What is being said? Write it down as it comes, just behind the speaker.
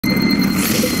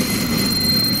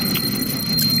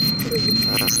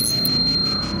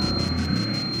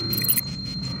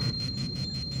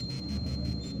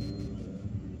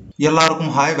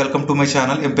எல்லாருக்கும் hi welcome to my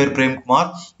channel என் பேர் frame Kumar.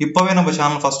 இப்பவே நம்ம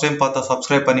சேனல் ஃபர்ஸ்ட் டைம் பார்த்தா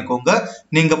சப்ஸ்கிரைப் பண்ணிக்கோங்க.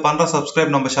 நீங்க பண்ற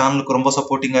சப்ஸ்கிரைப் நம்ம சேனலுக்கு ரொம்ப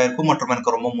சப்போர்ட்டிங்கா இருக்கும் மற்றும்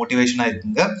எனக்கு ரொம்ப மோட்டிவேஷனா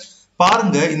இருக்குங்க.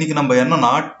 பாருங்க, இன்னைக்கு நம்ம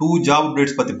என்னன்னா 2 ஜாப்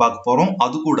அப்டேட்ஸ் பத்தி பார்க்க போறோம்.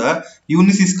 அது கூட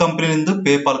யூனிசிஸ் கம்பெனில இருந்து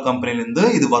பேபால் கம்பெனில இருந்து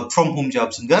இது work from home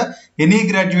ஜாப்ஸ்ங்க. Any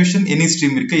graduation any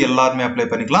stream இருக்கு, எல்லாருமே அப்ளை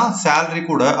பண்ணிக்கலாம். salary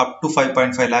கூட up to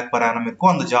 5.5 lakh per annum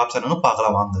இருக்கும். அந்த ஜாப்ஸ் என்னன்னு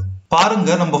பார்க்கலாம் வாங்க.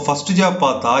 பாருங்க, நம்ம ஃபர்ஸ்ட் ஜாப்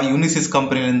பார்த்தா யூனிசிஸ்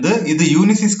கம்பெனில இருந்து. இது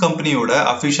யூனிசிஸ் கம்பெனியோட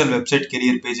அபிஷியல் வெப்சைட்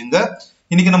கெரியர் பேஜுங்க.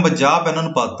 இன்னைக்கு நம்ம ஜாப்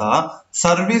என்னன்னு பார்த்தா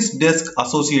சர்வீஸ் டெஸ்க்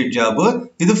அசோசியேட் ஜாப்.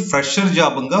 இது fresher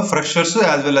ஜாபுங்க. Freshers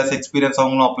as well as experience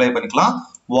அவங்களும் அப்ளை பண்ணிக்கலாம்.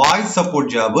 Voice support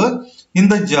job.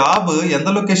 இந்த ஜாப் எந்த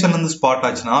லொகேஷன்ல இருந்து ஸ்பாட்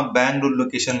ஆச்சுன்னா பெங்களூர்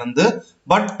லொகேஷன்ல இருந்து.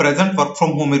 But present work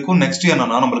from home இருக்கும். நெக்ஸ்ட்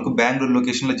என்னன்னா நம்மளுக்கு பெங்களூர்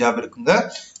லொகேஷன்ல ஜாப் இருக்குங்க.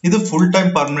 இது ஃபுல் டைம்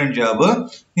பர்மனன்ட் ஜாப்.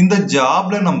 இந்த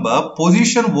ஜாப்ல நம்ம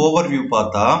பொசிஷன் ஓவர்வியூ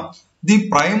பார்த்தா the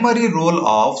primary role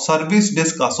of service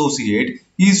desk associate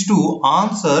is to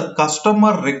answer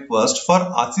customer request for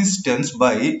assistance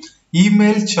by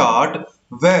email, chat,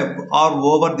 web or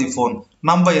over the phone.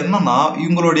 நம்ம என்னன்னா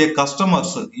இவங்களுடைய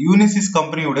கஸ்டமர்ஸ், யூனிசிஸ்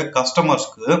கம்பெனியோட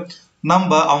கஸ்டமர்ஸ்க்கு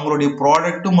நம்ம அவங்களுடைய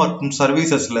ப்ராடக்ட் மற்றும்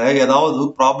சர்வீசஸ்ல ஏதாவது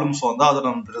ப்ராப்ளம்ஸ் வந்தா அதை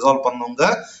நம்ம ரிசால்வ் பண்ணுங்க.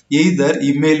 எய்தர்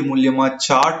இமெயில் மூலியமா,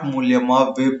 சாட் மூலியமா,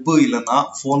 வெப் இல்லைன்னா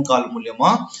ஃபோன் கால்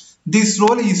மூலியமா. This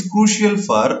role is crucial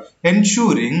for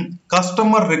ensuring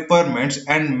customer requirements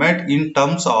and met in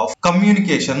terms of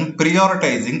communication,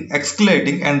 prioritizing,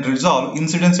 escalating and resolve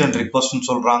incidents and requests னு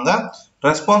சொல்றாங்க.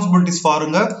 Responsibilities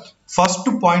பாருங்க. First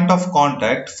point of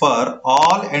contact for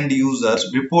all end users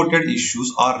reported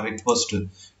issues or requests.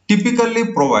 Typically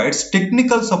provides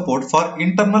technical support for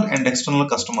internal and external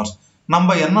customers.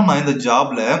 நம்ம என்னன்னா இந்த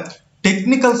ஜாப்ல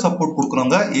technical support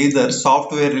கொடுக்குறாங்க. எதர்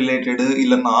software related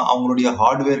இல்லைன்னா அவங்களுடைய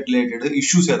ஹார்ட்வேர் ரிலேட்டடு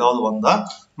இஷ்யூஸ் ஏதாவது வந்தா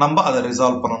நம்ம அதை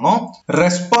ரிசால்வ் பண்ணணும்.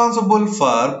 Responsible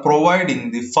for providing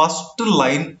the first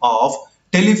line of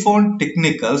telephone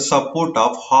technical support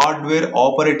of hardware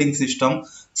operating system,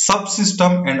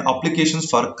 subsystem and applications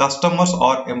for customers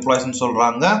R employees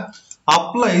சொல்றாங்க.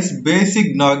 applies basic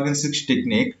diagnostic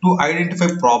technique to identify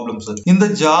problems. இந்த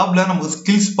ஜாப்ல நமக்கு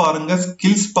skills பாருங்க.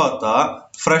 ஸ்கில்ஸ் பார்த்தா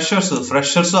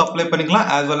freshers apply பண்ணிக்கலாம்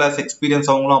as well as experience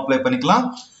அவங்களும் apply பண்ணிக்கலாம்.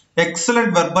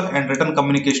 Excellent verbal and return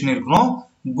communication இருக்கணும்.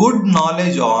 Good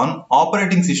knowledge on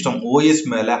operating system OS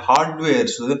மேல,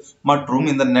 ஹார்ட்வேர்ஸ் மற்றும்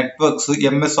இந்த நெட்வொர்க்ஸ்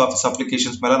எம்எஸ் ஆஃபீஸ்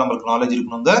அப்ளிகேஷன்ஸ் மேல நம்மளுக்கு நாலேஜ்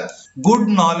இருக்கணுங்க. Good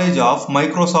knowledge of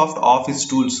Microsoft office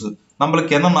tools.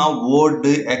 நம்மளுக்கு என்னன்னா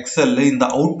வேர்டு, எக்ஸல், இந்த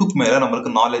அவுட்லுக் மேல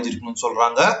நம்மளுக்கு நாலேஜ் இருக்கணும்னு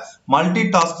சொல்றாங்க. மல்டி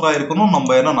டாஸ்கரா இருக்கணும். நம்ம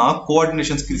என்னன்னா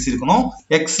கோஆர்டினேஷன் ஸ்கில்ஸ் இருக்கணும்.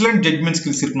 எக்ஸலென்ட் ஜட்மெண்ட்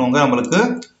ஸ்கில்ஸ் இருக்கணுங்க. நம்மளுக்கு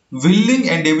willing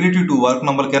and ability to work.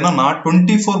 நம்மளுக்கு என்னன்னா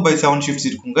 24/7 ஷிஃப்ட்ஸ்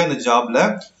இருக்குங்க இந்த ஜாப்ல.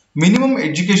 மினிமம்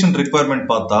எஜுகேஷன் ரிக்வயர்மெண்ட்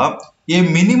பார்த்தா a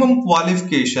minimum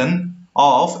qualification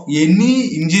of any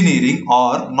engineering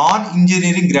or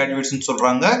non-engineering graduates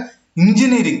சொல்றாங்க.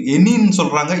 இன்ஜினியரிங் எனி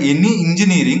சொல்றாங்க. எனி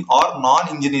இன்ஜினியரிங் ஆர்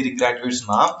நான் இன்ஜினியரிங்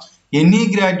கிராஜுவேட்ஸ்னா எனி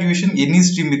கிராஜுவேஷன் எனி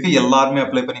ஸ்ட்ரீமுக்கு எல்லாருமே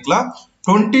அப்ளை பண்ணிக்கலாம்.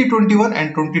 2021 and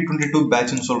 2022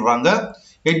 பேட்ச்னு சொல்றாங்க.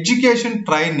 Education,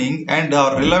 training and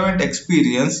relevant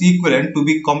experience equivalent to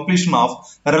be completion of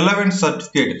relevant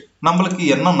certificate. நம்மளுக்கு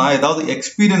என்னன்னா ஏதாவது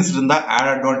experience இருந்தா ஆட்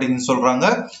அட்வான்டேஜ் சொல்றாங்க.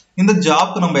 இந்த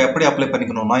ஜாப்க்கு நம்ம எப்படி அப்ளை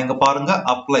பண்ணிக்கணும்னா இங்க பாருங்க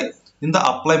அப்ளை. இந்த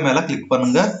அப்ளை மேல கிளிக்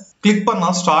பண்ணுங்க. கிளிக் பண்ணா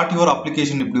ஸ்டார்ட் யுவர்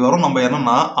அப்ளிகேஷன் இப்படி வரும். நம்ம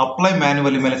என்னன்னா அப்ளை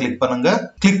மேனுவலி மேல கிளிக் பண்ணுங்க.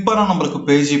 கிளிக் பண்ணா நம்மளுக்கு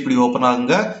பேஜ் இப்படி ஓபன்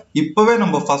ஆகுங்க. இப்பவே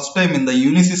நம்ம ஃபர்ஸ்ட் டைம் இந்த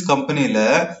யூனிசிஸ் கம்பெனில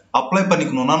அப்ளை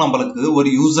பண்ணிக்கணும்னா நம்மளுக்கு ஒரு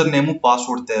யூசர் நேமும்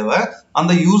பாஸ்வேர்டு தேவை.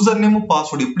 அந்த யூசர் நேமும்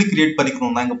பாஸ்வேர்டு எப்படி கிரியேட்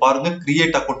பண்ணிக்கணும்னா இங்க பாருங்க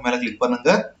கிரியேட் அக்கௌண்ட் மேல கிளிக் பண்ணுங்க.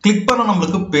 கிளிக் பண்ணா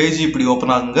நம்மளுக்கு பேஜ் இப்படி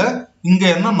ஓபன் ஆகுங்க. இங்க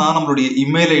என்னன்னா நம்மளுடைய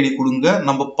இமெயில் ஐடி கொடுங்க.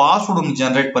 நம்ம பாஸ்வேர்டு ஒன்று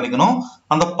ஜெனரேட் பண்ணிக்கணும்.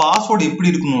 அந்த பாஸ்வேர்டு எப்படி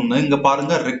இருக்கணும்னு இங்க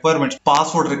பாருங்க ரெக்வயர்மெண்ட்ஸ்,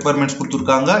 பாஸ்வேர்டு ரெக்வயர்மெண்ட்ஸ்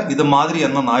கொடுத்துருக்காங்க. இது மாதிரி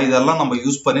என்னன்னா இதெல்லாம் நம்ம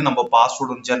யூஸ் பண்ணி நம்ம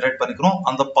பாஸ்வேர்டு ஒன்று ஜெனரேட் பண்ணிக்கிறோம்.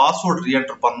 அந்த பாஸ்வேர்டு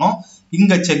ரீஎன்டர் பண்ணணும்.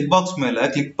 இங்க செக் பாக்ஸ் மேல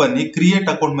கிளிக் பண்ணி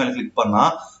கிரியேட் அக்கௌண்ட் மேல கிளிக் பண்ணா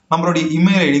நம்மளுடைய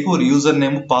இமெயில் ஐடிக்கு ஒரு யூசர்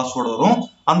நேம் பாஸ்வேர்டு வரும்.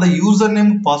 அந்த யூசர் நேம்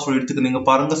பாஸ்வேர்டு எடுத்துக்க நீங்க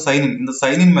பாருங்க சைன்இன். இந்த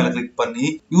சைன்இன் மேல கிளிக் பண்ணி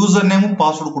யூசர் நேம்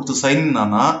பாஸ்வேர்டு கொடுத்து சைன்இன்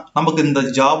ஆனா நமக்கு இந்த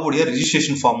ஜாபுடைய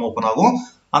ரெஜிஸ்ட்ரேஷன் ஃபார்ம் ஓபன் ஆகும்.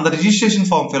 அந்த ரெஜிஸ்ட்ரேஷன்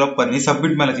ஃபார்ம் ஃபில்அப் பண்ணி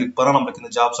சப்மிட் மேல கிளிக் பண்ணா நமக்கு இந்த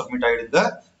ஜாப் சப்மிட் ஆயிடுங்க.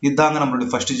 இதாங்க நம்மளுடைய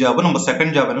ஃபர்ஸ்ட் ஜாப். நம்ம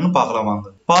செகண்ட் ஜாப் என்னன்னு பார்க்கலாம் வாங்க.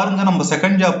 பாருங்க, நம்ம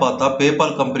செகண்ட் ஜாப் பார்த்தா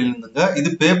பேபால் கம்பெனில இருந்துங்க. இது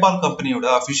பேபால் கம்பெனியோட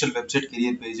அபிஷியல் வெப்சைட்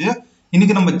கெரியர் பேஜ்.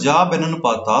 இன்னைக்கு நம்ம ஜாப் என்னன்னு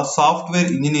பார்த்தா சாஃப்ட்வேர்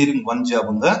இன்ஜினியரிங் 1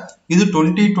 ஜாபுங்க. இது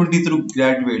 2023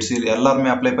 கிராஜுவேட்ஸ்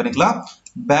எல்லாருமே அப்ளை பண்ணிக்கலாம்.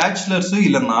 பேச்சுலர்ஸ்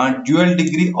இல்லைன்னா twelve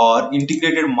degree R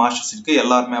integrated masters இருக்கு,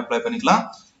 எல்லாருமே அப்ளை பண்ணிக்கலாம்.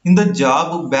 இந்த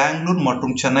ஜாப் பெங்களூர்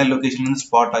மற்றும் சென்னை லொகேஷன்ல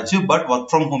ஸ்பாட் ஆச்சு. பட் ஒர்க்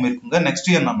ஃப்ரம் ஹோம் இருக்குங்க. நெக்ஸ்ட்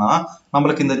என்னன்னா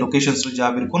நம்மளுக்கு இந்த லொகேஷன்ஸ்ல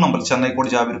ஜாப் இருக்கும். நம்மளுக்கு சென்னை கூட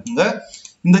ஜாப் இருக்குங்க.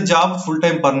 இந்த job full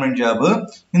time permanent job.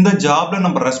 இந்த ஜாப்ல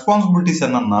நம்ம ரெஸ்பான்சிபிலிட்டிஸ்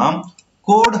என்னன்னா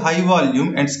code high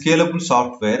volume and scalable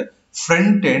software,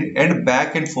 front end and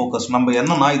back end focus. நம்ம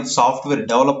என்னன்னா இது சாஃப்ட்வேர்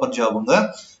டெவலப்பர் ஜாபுங்க.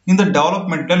 இந்த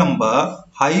டெவலப்மெண்ட்ல நம்ம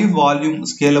ஹை வால்யூம்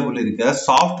ஸ்கேலபிள் இருக்க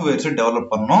சாஃப்ட்வேர்ஸ்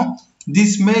டெவலப் பண்ணோம்.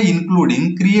 This may including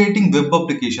creating web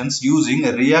applications using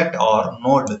React or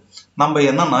Node. நம்ம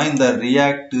என்னன்னா இந்த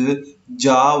React,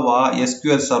 Java,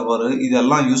 SQL Server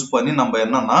இதெல்லாம் யூஸ் பண்ணி நம்ம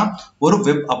என்னன்னா ஒரு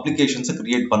வெப் அப்ளிகேஷன்ஸ்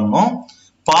கிரியேட் பண்ணோம்.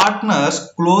 Partners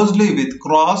closely with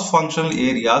cross-functional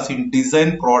areas in design,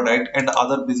 product and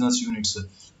other business units.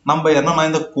 நம்ம என்னன்னா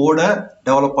இந்த கோடை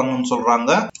டெவலப் பண்ணணும்னு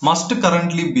சொல்றாங்க. Must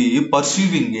currently be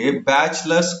pursuing a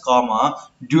bachelor's,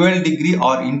 dual degree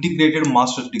or integrated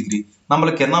master's degree.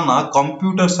 நம்மளுக்கு என்னன்னா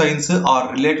கம்ப்யூட்டர் சயின்ஸ் ஆர்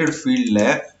ரிலேட்டட் ஃபீல்ட்ல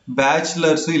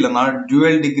பேச்சுலர்ஸ் இல்லனா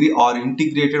dual degree R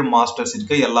integrated masters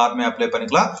இருக்க எல்லாருமே அப்ளை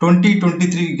பண்ணிக்கலாம்.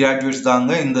 2023 கிராஜுவேட்ஸ்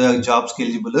தாங்க இந்த ஜாப்ஸ்க்கு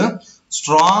எலிஜிபிள்.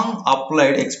 ஸ்ட்ராங்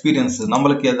அப்ளைட் எக்ஸ்பீரியன்ஸ்,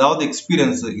 நம்மளுக்கு ஏதாவது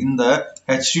எக்ஸ்பீரியன்ஸ் இந்த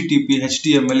HTTP,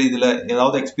 HTML இதுல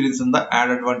ஏதாவது எக்ஸ்பீரியன்ஸ் இருந்தா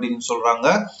ஆட் அட்வான்டேஜ் சொல்றாங்க.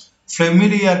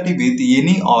 Familiarity with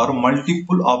any are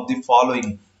multiple of the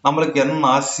following. நம்மளுக்கு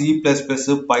என்னன்னா C++,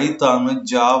 பைத்தான்,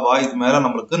 ஜாவா இது மேல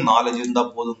நம்மளுக்கு நாலேஜ் இருந்தா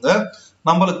போதுங்க.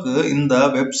 நம்மளுக்கு இந்த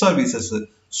வெப் சர்வீசஸ்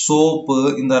சோப்பு,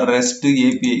 இந்த ரெஸ்ட்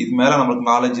API இது மேல நம்மளுக்கு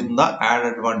நாலேஜ் இருந்தா ஆட்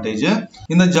அட்வான்டேஜ்.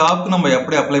 இந்த ஜாப்க்கு நம்ம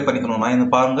எப்படி அப்ளை பண்ணிக்கணும்னா இந்த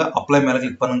பாருங்க, அப்ளை மேல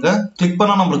கிளிக் பண்ணுங்க. கிளிக்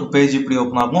பண்ணா நம்மளுக்கு பேஜ் இப்படி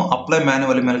ஓபன் ஆகும். அப்ளை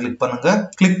மேனுவலி மேல கிளிக் பண்ணுங்க.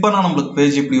 கிளிக் பண்ணா நம்மளுக்கு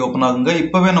பேஜ் இப்படி ஓபன் ஆகுங்க.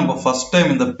 இப்பவே நம்ம ஃபர்ஸ்ட்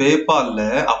டைம் இந்த பேபால்ல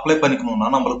அப்ளை பண்ணிக்கணும்னா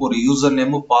நம்மளுக்கு ஒரு யூசர்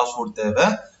நேம், பாஸ்வேர்ட் தேவை.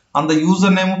 அந்த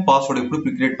யூசர் நேம் பாஸ்வேர்ட்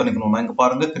எப்படி கிரியேட் பண்ணிக்கணும்னா இங்க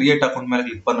பாருங்க, கிரியேட் அக்கௌண்ட் மேல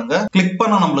கிளிக் பண்ணுங்க. கிளிக்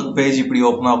பண்ணா நம்மளுக்கு பேஜ் இப்படி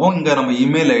ஓபன் ஆகும். இங்க நம்ம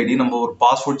இமெயில் ஐடி நம்ம ஒரு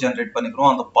பாஸ்வேர்ட் ஜெனரேட்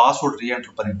பண்ணிக்கிறோம். அந்த பாஸ்வேர்ட்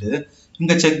ரீஎன்டர் பண்ணிட்டு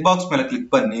இங்க செக் பாக்ஸ் மேல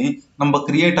கிளிக் பண்ணி நம்ம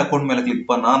கிரியேட் அக்கௌண்ட் மேல கிளிக்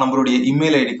பண்ணா நம்மளுடைய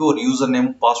இமெயில் ஐடிக்கு ஒரு யூசர் நேம்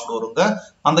பாஸ்வேர்ட் வருங்க.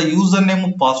 அந்த யூசர் நேம்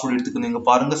பாஸ்வேர்ட் எடுத்துக்கு நீங்க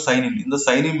பாருங்க சைன்இன். இந்த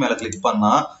சைன்இன் மேல கிளிக்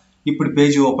பண்ணா இப்படி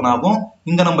பேஜ் ஓபன் ஆகும்.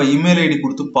 இங்க நம்ம இமெயில் ஐடி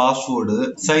கொடுத்து பாஸ்வேர்டு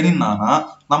சைன்இன் ஆனா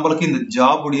நம்மளுக்கு இந்த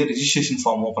ஜாப் உடைய ரெஜிஸ்ட்ரேஷன்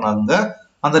ஃபார்ம் ஓபன் ஆகுங்க.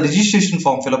 அந்த ரெஜிஸ்ட்ரேஷன்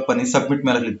ஃபார்ம் ஃபில்அப் பண்ணி சப்மிட்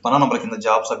மேல கிளிக் பண்ணா நம்மளுக்கு இந்த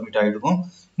ஜாப் சப்மிட் ஆயிடும்.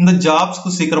 இந்த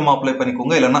ஜாப்ஸ்க்கு சீக்கிரமா அப்ளை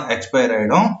பண்ணிக்கோங்க, இல்லைன்னா எக்ஸ்பயர்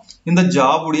ஆயிடும். இந்த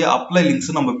ஜாப் உடைய அப்ளை லிங்க்ஸ்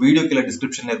நம்ம வீடியோ கீழே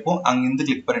டிஸ்கிரிப்ஷன்ல இருக்கும், அங்க இருந்து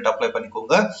கிளிக் பண்ணிட்டு அப்ளை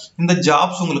பண்ணிக்கோங்க. இந்த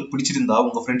ஜாப்ஸ் உங்களுக்கு பிடிச்சிருந்தா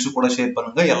உங்க ஃப்ரெண்ட்ஸ் கூட ஷேர்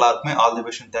பண்ணுங்க. எல்லாருக்குமே ஆல் தி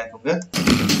பெஸ்ட்.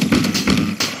 தேங்க்யூங்க.